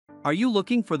Are you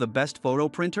looking for the best photo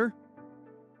printer?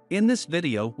 In this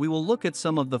video, we will look at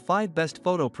some of the 5 best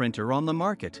photo printer on the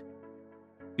market.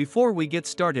 Before we get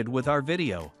started with our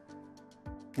video,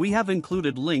 we have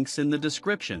included links in the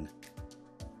description.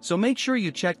 So make sure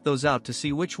you check those out to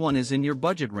see which one is in your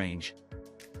budget range.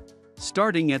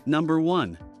 Starting at number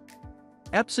 1.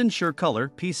 Epson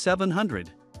SureColor P700.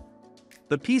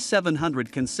 The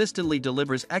P700 consistently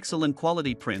delivers excellent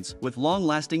quality prints with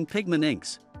long-lasting pigment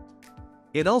inks.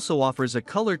 It also offers a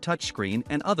color touchscreen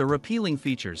and other appealing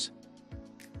features.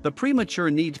 The premature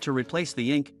need to replace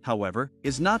the ink, however,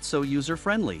 is not so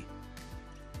user-friendly.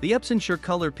 The Epson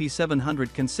SureColor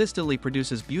P700 consistently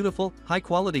produces beautiful,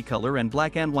 high-quality color and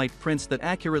black and white prints that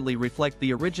accurately reflect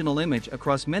the original image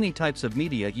across many types of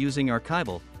media using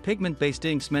archival, pigment-based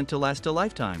inks meant to last a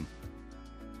lifetime.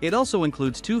 It also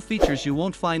includes 2 features you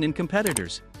won't find in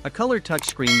competitors: a color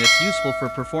touchscreen that's useful for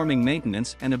performing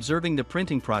maintenance and observing the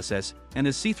printing process, and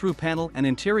a see-through panel and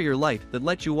interior light that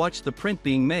let you watch the print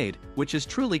being made, which is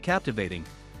truly captivating.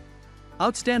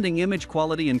 Outstanding image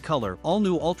quality and color.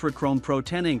 All-new Ultra Chrome Pro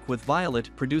 10 ink with violet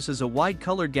produces a wide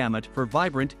color gamut for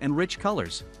vibrant and rich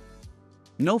colors.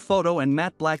 No photo and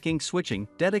matte black ink switching,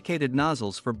 dedicated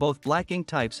nozzles for both black ink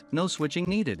types, no switching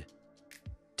needed.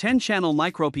 10-channel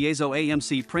micro piezo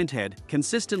AMC printhead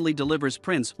consistently delivers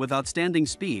prints with outstanding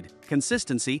speed,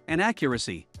 consistency, and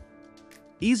accuracy.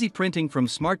 Easy printing from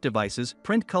smart devices.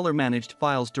 Print color managed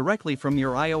files directly from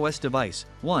your iOS device,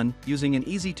 using an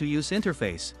easy-to-use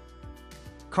interface.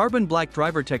 Carbon black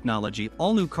driver technology.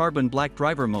 All-new carbon black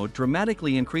driver mode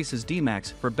dramatically increases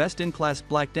Dmax for best-in-class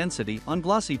black density on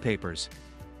glossy papers.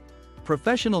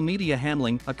 Professional media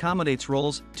handling accommodates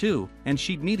rolls, 2, and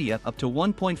sheet media up to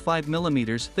 1.5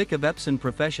 mm thick of Epson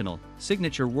professional,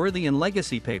 signature-worthy and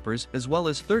legacy papers as well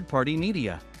as third-party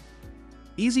media.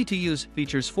 Easy to use,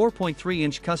 features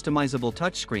 4.3-inch customizable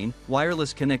touchscreen,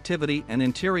 wireless connectivity and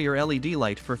interior LED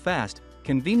light for fast,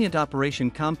 convenient operation.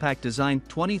 Compact design,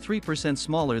 23%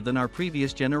 smaller than our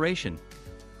previous generation.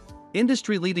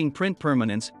 Industry-leading print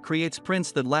permanence, creates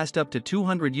prints that last up to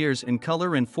 200 years in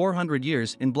color and 400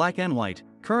 years in black and white,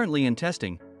 currently in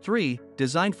testing. 3.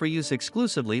 Designed for use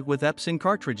exclusively with Epson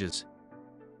cartridges.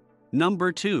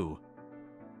 Number 2.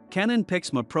 Canon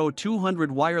PIXMA Pro 200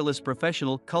 Wireless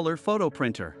Professional Color Photo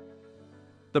Printer.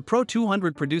 The Pro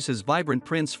 200 produces vibrant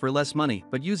prints for less money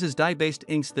but uses dye-based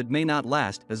inks that may not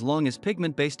last as long as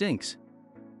pigment-based inks.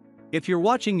 If you're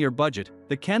watching your budget,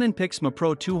 the Canon PIXMA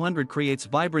Pro 200 creates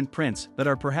vibrant prints that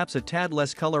are perhaps a tad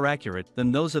less color accurate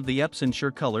than those of the Epson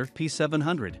SureColor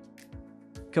P700.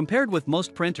 Compared with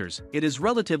most printers, it is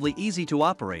relatively easy to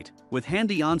operate, with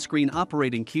handy on-screen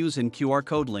operating cues and QR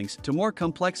code links to more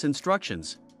complex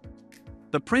instructions.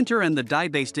 The printer and the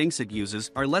dye-based inks it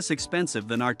uses are less expensive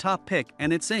than our top pick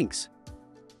and its inks.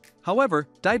 However,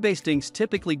 dye-based inks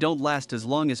typically don't last as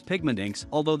long as pigment inks.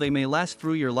 Although they may last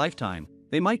through your lifetime,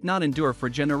 they might not endure for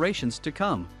generations to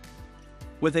come.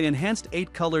 With an enhanced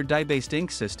 8-color dye-based ink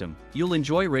system, you'll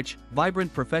enjoy rich,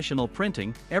 vibrant professional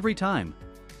printing every time.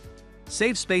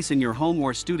 Save space in your home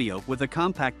or studio with a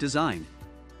compact design.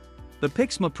 The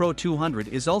PIXMA Pro 200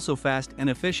 is also fast and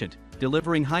efficient,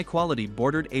 delivering high-quality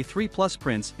bordered A3+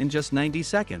 prints in just 90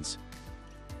 seconds.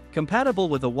 Compatible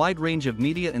with a wide range of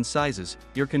media and sizes,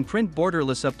 you can print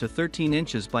borderless up to 13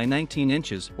 inches by 19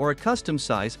 inches or a custom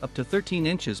size up to 13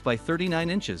 inches by 39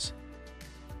 inches.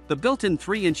 The built-in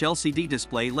 3-inch LCD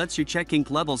display lets you check ink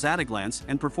levels at a glance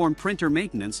and perform printer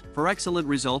maintenance for excellent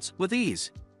results with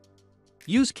ease.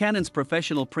 Use Canon's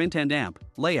professional Print and Amp,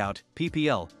 Layout,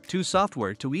 PPL, 2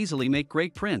 software to easily make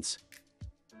great prints.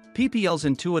 PPL's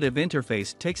intuitive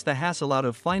interface takes the hassle out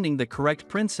of finding the correct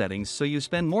print settings, so you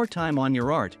spend more time on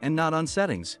your art and not on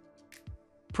settings.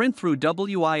 Print through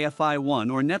Wi-Fi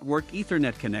 1 or network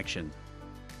Ethernet connection.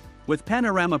 With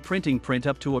panorama printing, print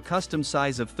up to a custom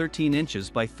size of 13 inches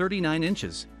by 39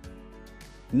 inches.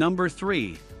 Number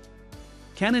 3.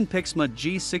 Canon PIXMA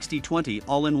G6020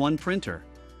 All-in-One Printer.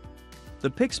 The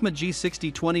PIXMA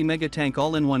G6020 Megatank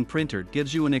All-in-One Printer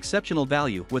gives you an exceptional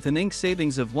value with an ink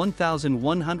savings of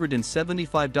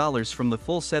 $1,175 from the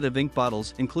full set of ink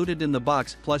bottles included in the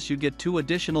box, plus you get 2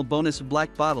 additional bonus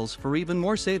black bottles for even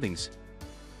more savings.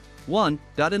 1.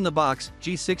 In the box,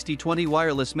 G6020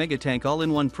 Wireless Megatank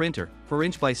All-in-One Printer,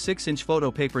 4-inch by 6-inch photo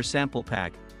paper sample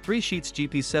pack, 3 sheets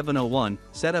GP701,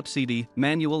 setup CD,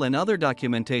 manual and other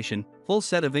documentation, full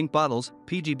set of ink bottles,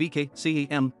 PGBK,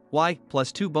 CEM, Y,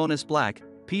 plus 2 bonus black,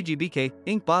 PGBK,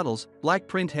 ink bottles, black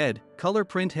print head, color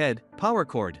print head, power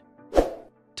cord.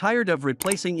 Tired of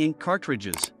replacing ink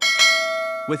cartridges?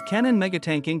 With Canon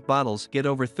Megatank ink bottles, get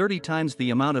over 30 times the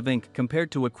amount of ink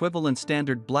compared to equivalent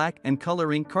standard black and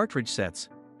color ink cartridge sets.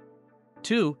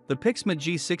 2. The PIXMA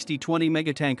G6020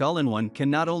 Megatank All-in-One can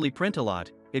not only print a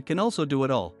lot, it can also do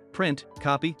it all: print,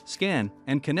 copy, scan,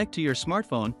 and connect to your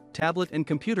smartphone, tablet and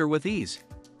computer with ease.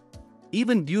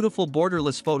 Even beautiful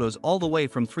borderless photos all the way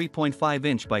from 3.5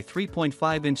 inch by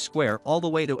 3.5 inch square all the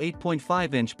way to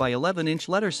 8.5 inch by 11 inch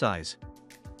letter size.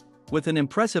 With an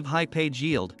impressive high page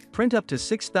yield, print up to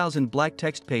 6,000 black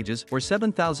text pages or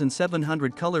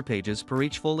 7,700 color pages per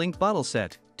each full ink bottle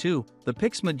set. 2. The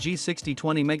PIXMA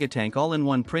G6020 Megatank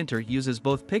All-in-One printer uses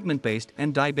both pigment-based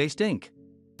and dye-based ink.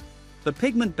 The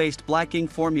pigment-based black ink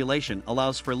formulation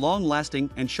allows for long-lasting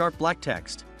and sharp black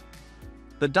text.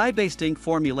 The dye-based ink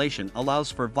formulation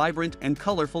allows for vibrant and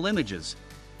colorful images.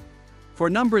 For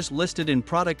numbers listed in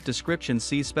product description,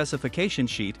 see specification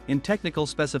sheet in technical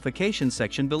specifications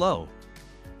section below.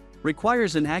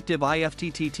 Requires an active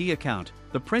IFTTT account,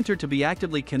 the printer to be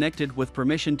actively connected with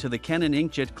permission to the Canon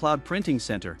Inkjet Cloud Printing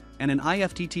Center, and an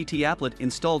IFTTT applet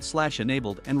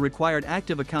installed/enabled and required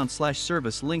active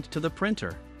account/service linked to the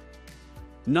printer.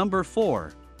 Number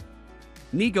 4.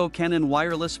 NEEGO Canon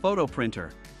Wireless Photo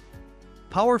Printer.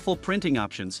 Powerful printing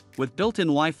options. With built-in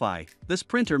Wi-Fi, this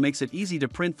printer makes it easy to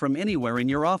print from anywhere in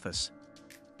your office.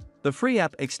 The free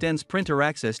app extends printer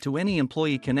access to any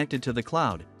employee connected to the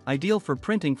cloud, ideal for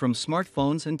printing from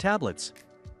smartphones and tablets.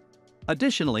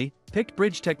 Additionally,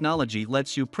 PictBridge technology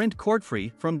lets you print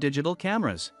cord-free from digital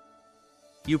cameras.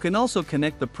 You can also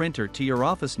connect the printer to your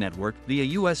office network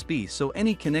via USB so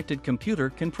any connected computer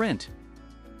can print.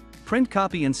 Print,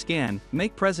 copy and scan,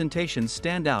 make presentations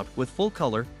stand out with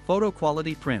full-color,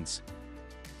 photo-quality prints.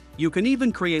 You can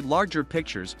even create larger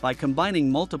pictures by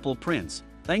combining multiple prints,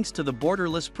 thanks to the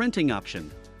borderless printing option.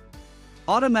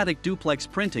 Automatic duplex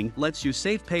printing lets you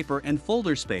save paper and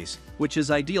folder space, which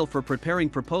is ideal for preparing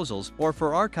proposals or for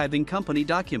archiving company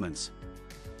documents.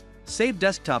 Save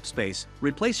desktop space.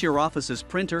 Replace your office's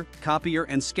printer, copier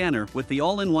and scanner with the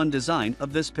all-in-one design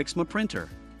of this PIXMA printer.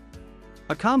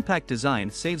 A compact design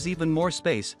saves even more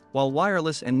space, while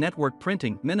wireless and network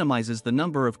printing minimizes the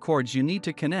number of cords you need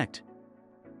to connect.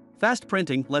 Fast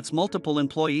printing lets multiple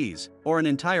employees, or an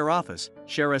entire office,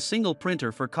 share a single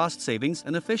printer for cost savings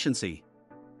and efficiency.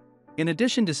 In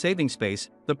addition to saving space,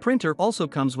 the printer also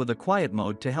comes with a quiet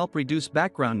mode to help reduce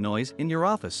background noise in your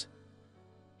office.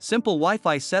 Simple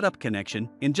Wi-Fi setup connection.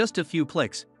 In just a few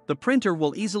clicks, the printer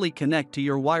will easily connect to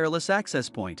your wireless access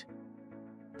point.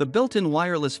 The built-in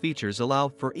wireless features allow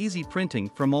for easy printing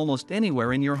from almost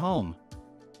anywhere in your home.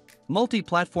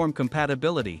 Multi-platform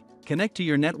compatibility. Connect to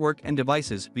your network and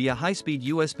devices via high-speed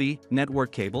USB,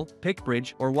 network cable,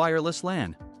 PictBridge or wireless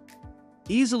LAN.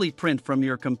 Easily print from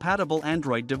your compatible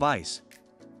Android device.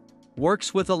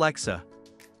 Works with Alexa.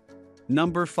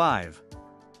 Number 5.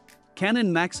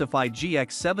 Canon MAXIFY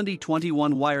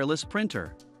GX7021 Wireless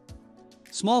Printer.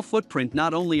 Small footprint.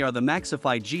 Not only are the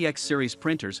MAXIFY GX series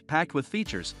printers packed with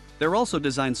features, they're also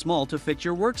designed small to fit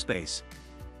your workspace.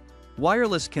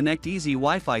 Wireless connect. Easy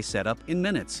Wi-Fi setup in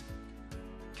minutes.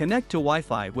 Connect to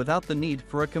Wi-Fi without the need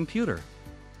for a computer.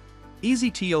 Easy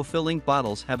to fill. Ink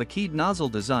bottles have a keyed nozzle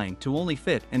designed to only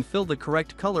fit and fill the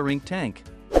correct color ink tank.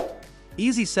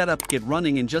 Easy setup. Get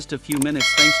running in just a few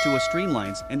minutes thanks to a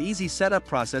streamlined and easy setup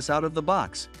process out of the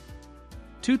box.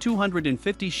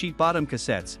 250 sheet bottom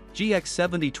cassettes,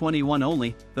 GX7021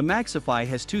 only. The MAXIFY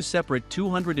has 2 separate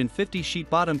 250 sheet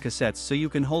bottom cassettes so you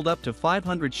can hold up to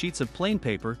 500 sheets of plain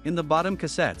paper in the bottom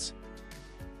cassettes.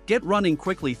 Get running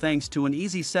quickly thanks to an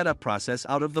easy setup process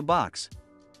out of the box.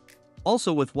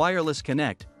 Also with wireless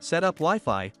connect, set up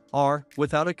Wi-Fi, or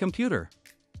without a computer.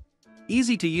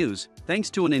 Easy to use, thanks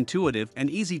to an intuitive and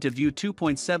easy to view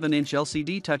 2.7-inch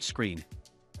LCD touchscreen.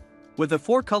 With a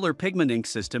 4-color pigment ink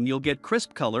system, you'll get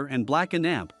crisp color and black and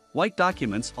amp, white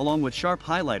documents along with sharp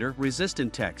highlighter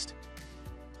resistant text.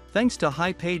 Thanks to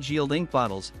high page yield ink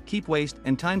bottles, keep waste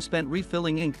and time spent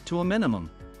refilling ink to a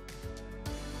minimum.